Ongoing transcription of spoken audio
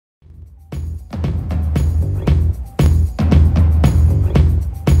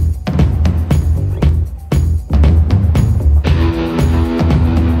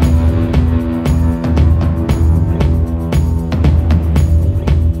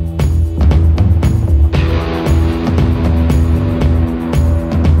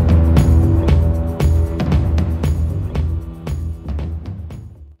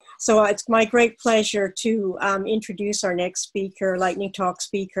So it's my great pleasure to introduce our next speaker, lightning talk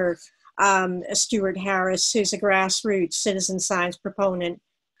speaker, Stuart Harris, who's a grassroots citizen science proponent.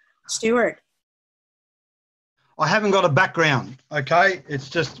 Stuart. I haven't got a background, okay? It's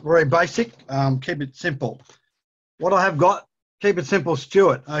just very basic. Keep it simple. What I have got, keep it simple,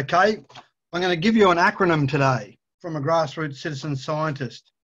 Stuart, okay? I'm going to give you an acronym today from a grassroots citizen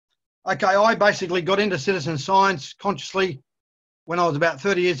scientist. Okay, I basically got into citizen science consciously when I was about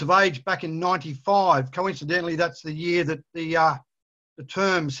 30 years of age, back in '95. Coincidentally, that's the year that the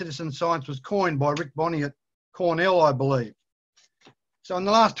term citizen science was coined by Rick Bonney at Cornell, I believe. So in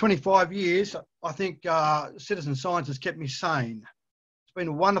the last 25 years, I think citizen science has kept me sane. It's been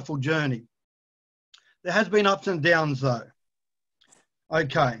a wonderful journey. There has been ups and downs though.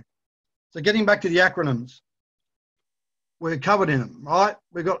 Okay, so getting back to the acronyms. We're covered in them, right?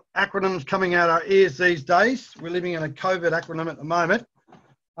 We've got acronyms coming out our ears these days. We're living in a COVID acronym at the moment,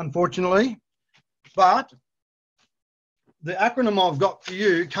 unfortunately. But the acronym I've got for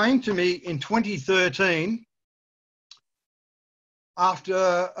you came to me in 2013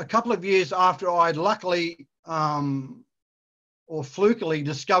 after a couple of years after I'd luckily or flukily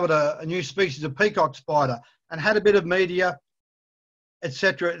discovered a new species of peacock spider and had a bit of media,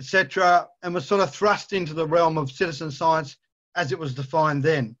 etc., and was sort of thrust into the realm of citizen science as it was defined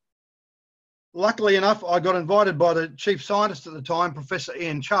then. Luckily enough, I got invited by the chief scientist at the time, Professor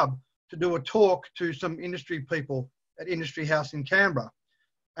Ian Chubb, to do a talk to some industry people at Industry House in Canberra.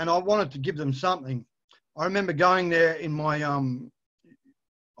 And I wanted to give them something. I remember going there in my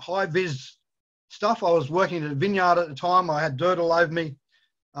high-vis stuff. I was working at a vineyard at the time. I had dirt all over me.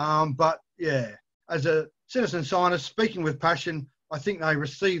 But yeah, as a citizen scientist, speaking with passion, I think they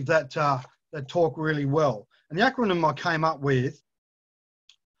received that talk really well. And the acronym I came up with,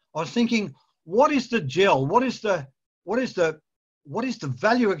 I was thinking, what is the gel? What is the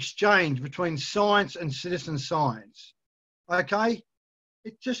value exchange between science and citizen science? Okay,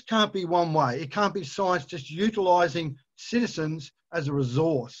 it just can't be one way. It can't be science just utilising citizens as a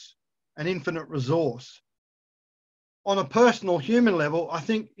resource, an infinite resource. On a personal human level, I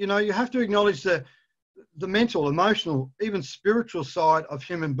think, you know, you have to acknowledge the mental, emotional, even spiritual side of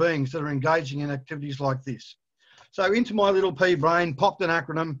human beings that are engaging in activities like this. So into my little pea brain popped an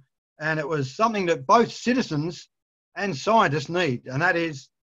acronym, and it was something that both citizens and scientists need, and that is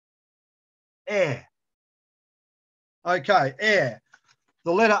AIR. Okay, AIR.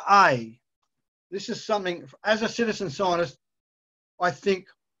 The letter A. This is something, as a citizen scientist, I think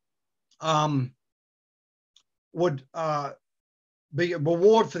would be a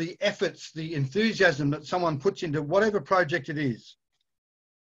reward for the efforts, the enthusiasm that someone puts into whatever project it is.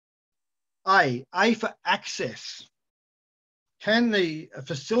 A for access. Can the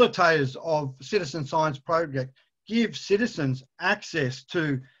facilitators of citizen science project give citizens access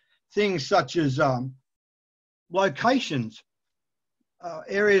to things such as locations,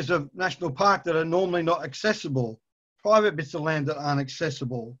 areas of national park that are normally not accessible, private bits of land that aren't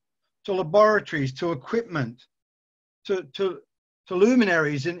accessible, to laboratories, to equipment, to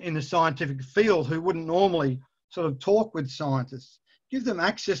luminaries in the scientific field who wouldn't normally sort of talk with scientists. Give them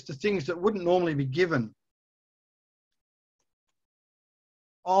access to things that wouldn't normally be given.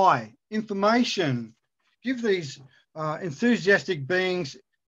 Information. Give these enthusiastic beings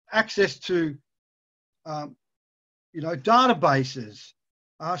access to, databases,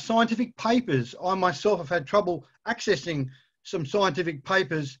 scientific papers. I myself have had trouble accessing some scientific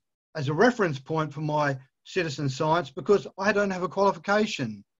papers as a reference point for my citizen science because I don't have a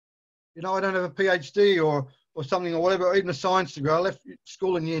qualification. You know, I don't have a PhD or something or whatever, or even a science degree. I left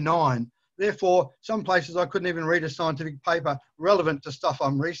school in year 9. Therefore, some places I couldn't even read a scientific paper relevant to stuff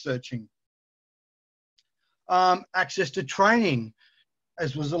I'm researching. Access to training,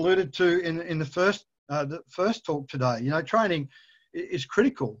 as was alluded to in the first talk today. You know, training is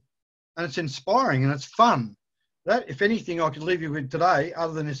critical and it's inspiring and it's fun. That, if anything, I could leave you with today,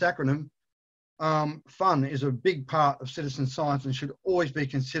 other than this acronym, fun is a big part of citizen science and should always be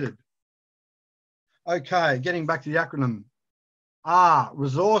considered. Okay, getting back to the acronym. R,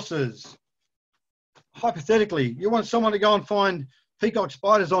 resources. Hypothetically, you want someone to go and find peacock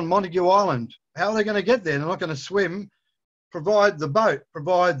spiders on Montague Island. How are they going to get there? They're not going to swim. Provide the boat,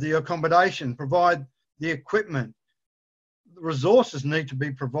 provide the accommodation, provide the equipment. The resources need to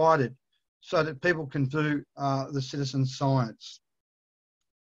be provided so that people can do the citizen science.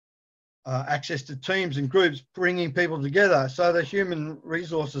 Access to teams and groups, bringing people together. So the human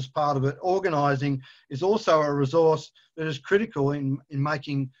resources part of it, organising, is also a resource that is critical in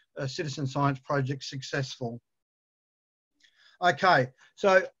making a citizen science project successful. Okay,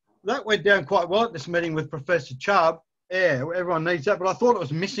 so that went down quite well at this meeting with Professor Chubb, Yeah, everyone needs that, but I thought it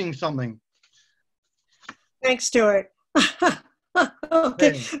was missing something. Thanks, Stuart.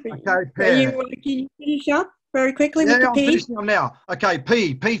 Okay. Okay, pair. Can you finish up very quickly Yeah, with the I'm P? finishing them now. Okay,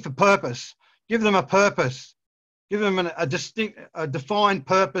 P for purpose. Give them a purpose. Give them a defined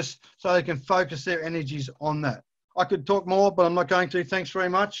purpose so they can focus their energies on that. I could talk more, but I'm not going to. Thanks very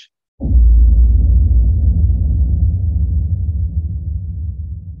much.